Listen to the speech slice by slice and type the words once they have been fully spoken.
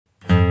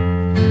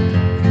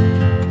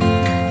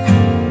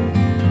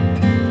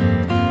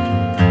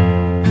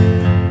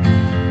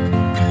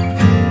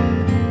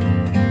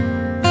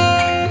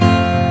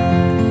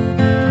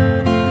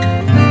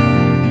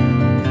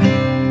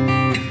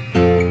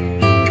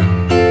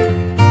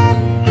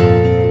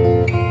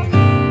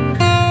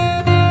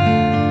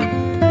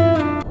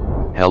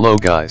Hello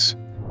guys.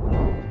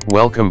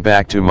 Welcome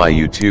back to my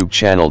YouTube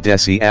channel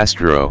DESI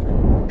Astro,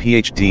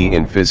 PhD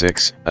in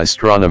Physics,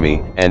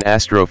 Astronomy, and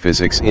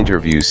Astrophysics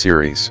interview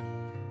series.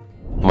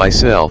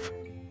 Myself,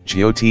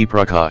 Jyoti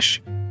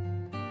Prakash.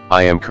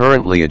 I am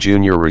currently a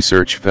junior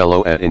research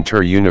fellow at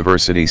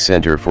Inter-University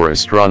Center for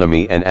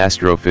Astronomy and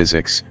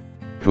Astrophysics,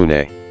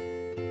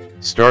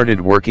 Pune. Started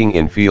working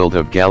in field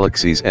of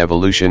galaxies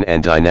evolution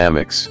and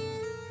dynamics.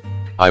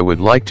 I would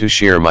like to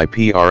share my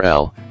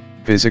PRL,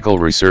 Physical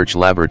Research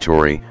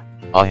Laboratory,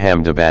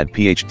 Ahmedabad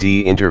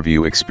Ph.D.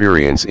 interview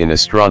experience in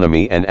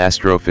astronomy and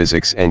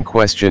astrophysics and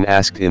question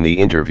asked in the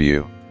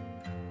interview,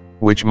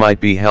 which might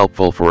be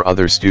helpful for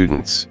other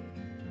students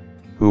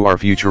who are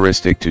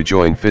futuristic to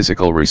join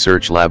Physical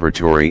Research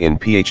Laboratory in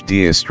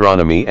Ph.D.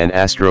 Astronomy and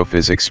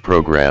Astrophysics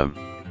program.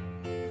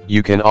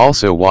 You can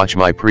also watch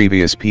my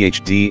previous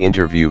PhD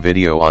interview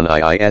video on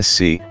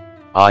IISc,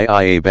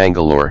 IIA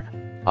Bangalore,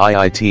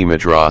 IIT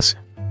Madras,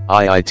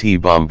 IIT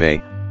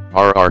Bombay,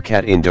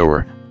 RRCAT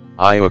Indore,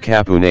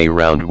 IOCA Pune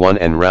Round 1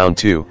 and Round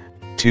 2,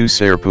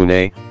 SER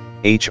Pune,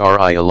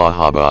 HRI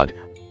Allahabad,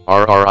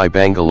 RRI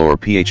Bangalore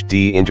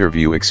PhD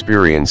interview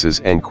experiences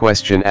and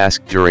question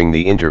asked during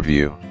the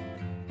interview.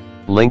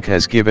 Link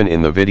has given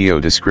in the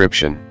video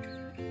description.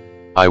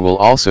 I will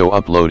also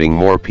uploading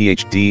more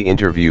PhD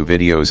interview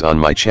videos on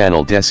my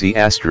channel DESI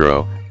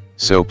Astro,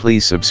 so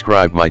please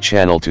subscribe my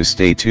channel to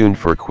stay tuned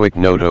for quick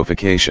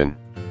notification.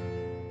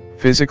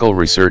 Physical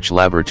Research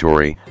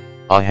Laboratory,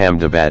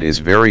 Ahmedabad is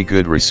very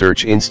good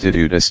research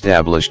institute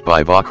established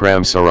by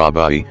Vikram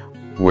Sarabhai,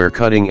 where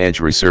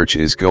cutting-edge research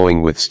is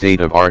going with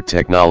state-of-art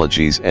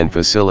technologies and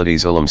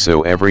facilities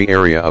so every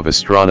area of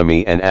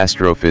astronomy and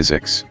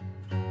astrophysics.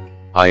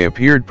 I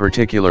appeared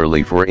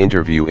particularly for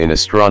interview in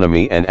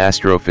astronomy and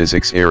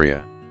astrophysics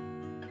area.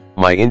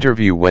 My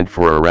interview went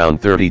for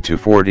around 30 to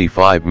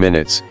 45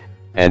 minutes,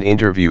 and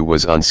interview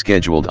was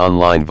unscheduled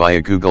online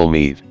via Google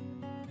Meet.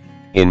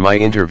 In my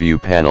interview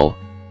panel,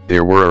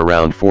 there were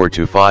around 4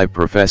 to 5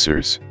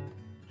 professors.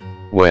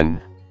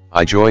 When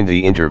I joined the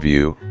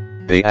interview,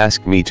 they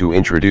asked me to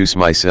introduce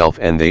myself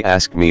and they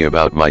asked me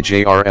about my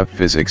JRF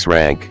physics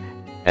rank,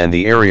 and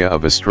the area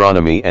of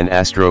astronomy and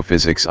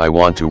astrophysics I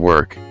want to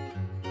work.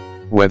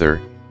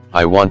 Whether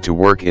I want to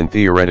work in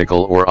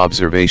theoretical or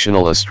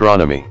observational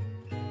astronomy.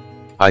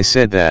 I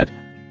said that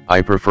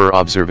I prefer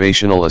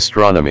observational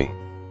astronomy.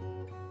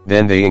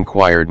 Then they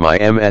inquired my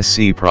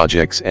MSc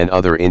projects and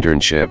other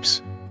internships.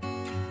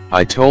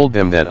 I told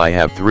them that I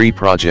have 3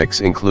 projects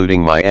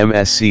including my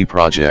MSc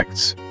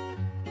projects.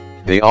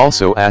 They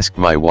also asked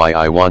me why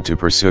I want to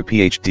pursue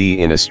PhD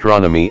in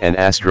astronomy and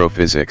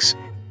astrophysics,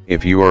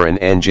 if you are an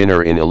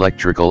engineer in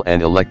electrical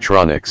and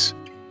electronics.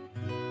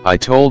 I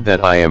told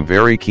that I am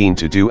very keen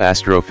to do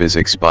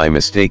astrophysics. By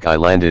mistake I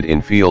landed in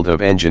field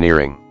of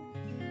engineering.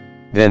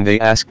 Then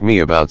they asked me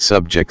about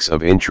subjects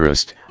of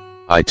interest.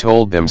 I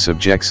told them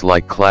subjects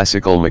like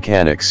classical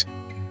mechanics,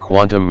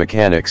 quantum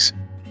mechanics,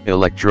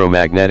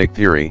 electromagnetic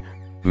theory,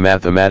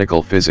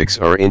 mathematical physics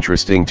are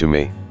interesting to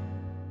me.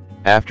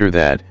 After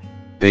that,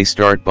 they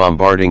start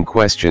bombarding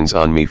questions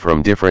on me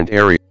from different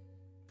areas.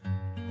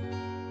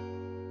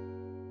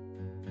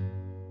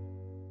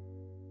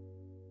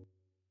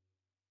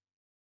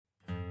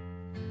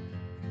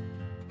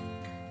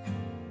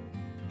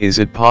 Is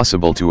it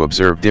possible to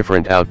observe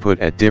different output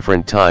at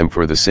different time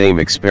for the same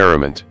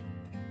experiment?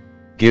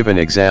 Give an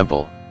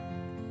example.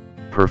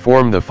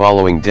 Perform the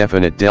following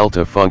definite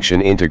delta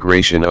function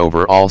integration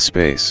over all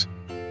space.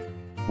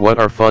 What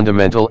are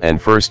fundamental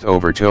and first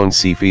overtone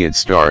Cepheid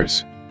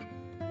stars?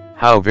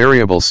 How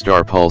variable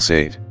star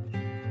pulsate?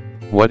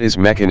 What is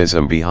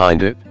mechanism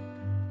behind it?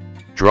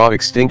 Draw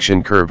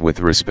extinction curve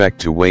with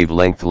respect to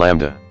wavelength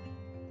lambda.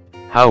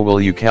 How will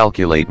you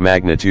calculate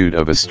magnitude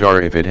of a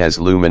star if it has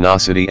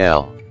luminosity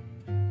L?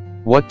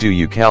 What do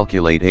you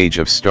calculate age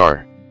of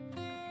star?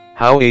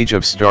 How age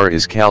of star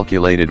is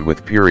calculated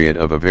with period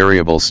of a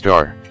variable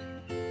star?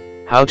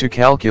 How to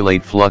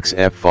calculate flux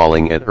F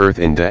falling at Earth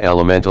in the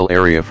elemental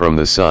area from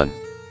the Sun?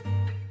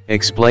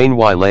 Explain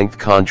why length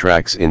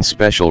contracts in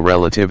special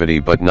relativity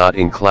but not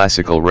in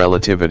classical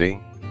relativity.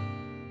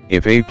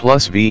 If A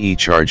plus VE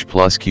charge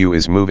plus Q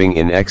is moving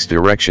in X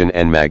direction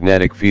and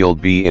magnetic field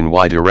B in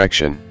Y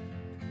direction,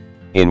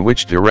 in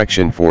which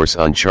direction force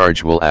on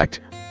charge will act,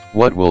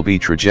 what will be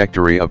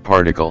trajectory of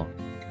particle?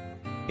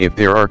 If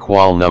there are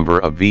equal number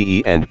of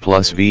VE and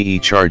plus VE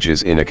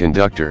charges in a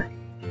conductor,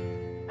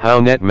 how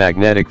net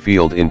magnetic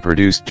field in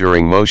produced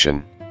during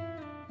motion?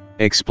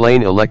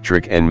 Explain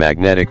electric and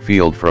magnetic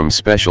field from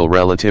special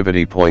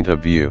relativity point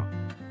of view.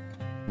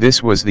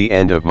 This was the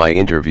end of my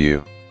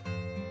interview.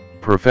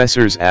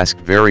 Professors asked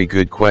very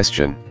good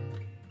question.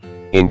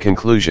 In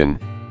conclusion,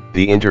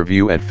 the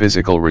interview at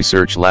Physical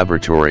Research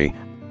Laboratory,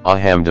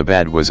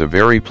 Ahmedabad was a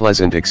very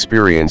pleasant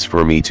experience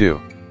for me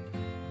too.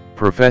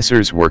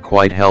 Professors were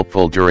quite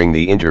helpful during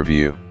the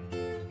interview.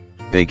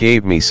 They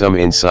gave me some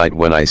insight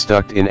when I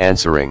stuck in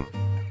answering.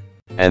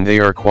 And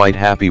they are quite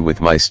happy with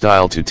my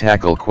style to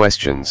tackle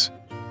questions.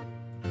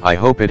 I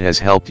hope it has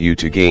helped you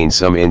to gain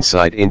some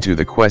insight into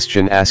the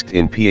question asked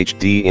in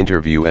PhD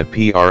interview at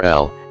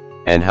PRL,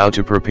 and how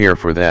to prepare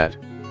for that.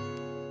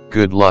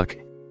 Good luck,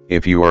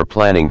 if you are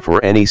planning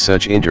for any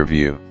such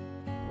interview.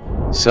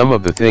 Some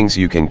of the things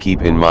you can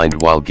keep in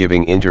mind while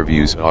giving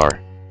interviews are: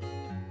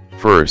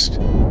 first,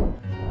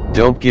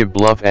 don't give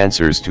bluff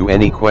answers to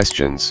any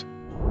questions.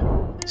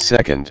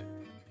 Second,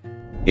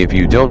 if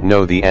you don't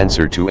know the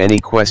answer to any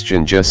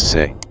question, just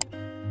say,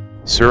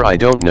 "Sir, I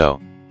don't know."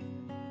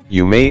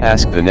 You may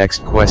ask the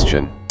next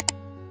question.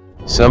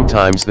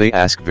 Sometimes they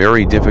ask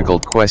very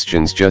difficult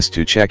questions just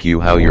to check you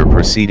how you're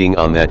proceeding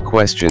on that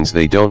questions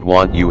they don't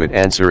want you to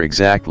answer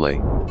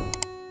exactly.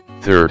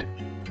 Third,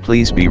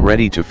 please be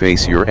ready to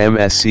face your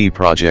MSc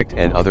project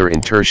and other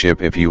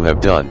internship if you have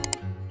done.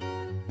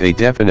 They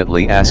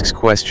definitely asks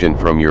question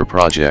from your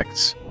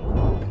projects.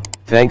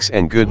 Thanks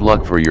and good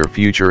luck for your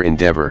future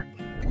endeavor.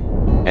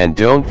 And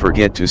don't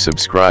forget to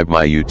subscribe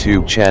my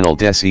YouTube channel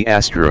DESI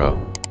ASTRO.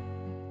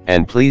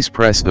 And please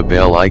press the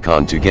bell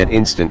icon to get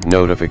instant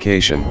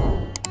notification.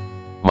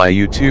 My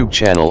YouTube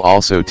channel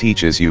also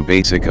teaches you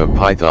basic of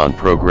Python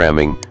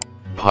programming,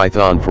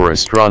 Python for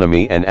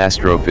astronomy and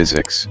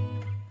astrophysics.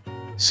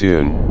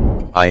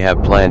 Soon, I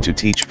have planned to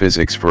teach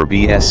physics for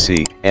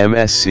BSc,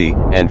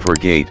 MSc, and for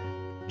GATE,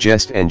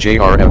 JEST and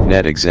JRF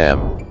NET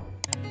exam.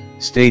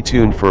 Stay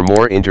tuned for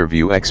more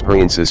interview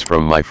experiences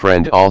from my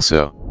friend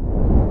also.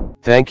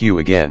 Thank you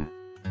again.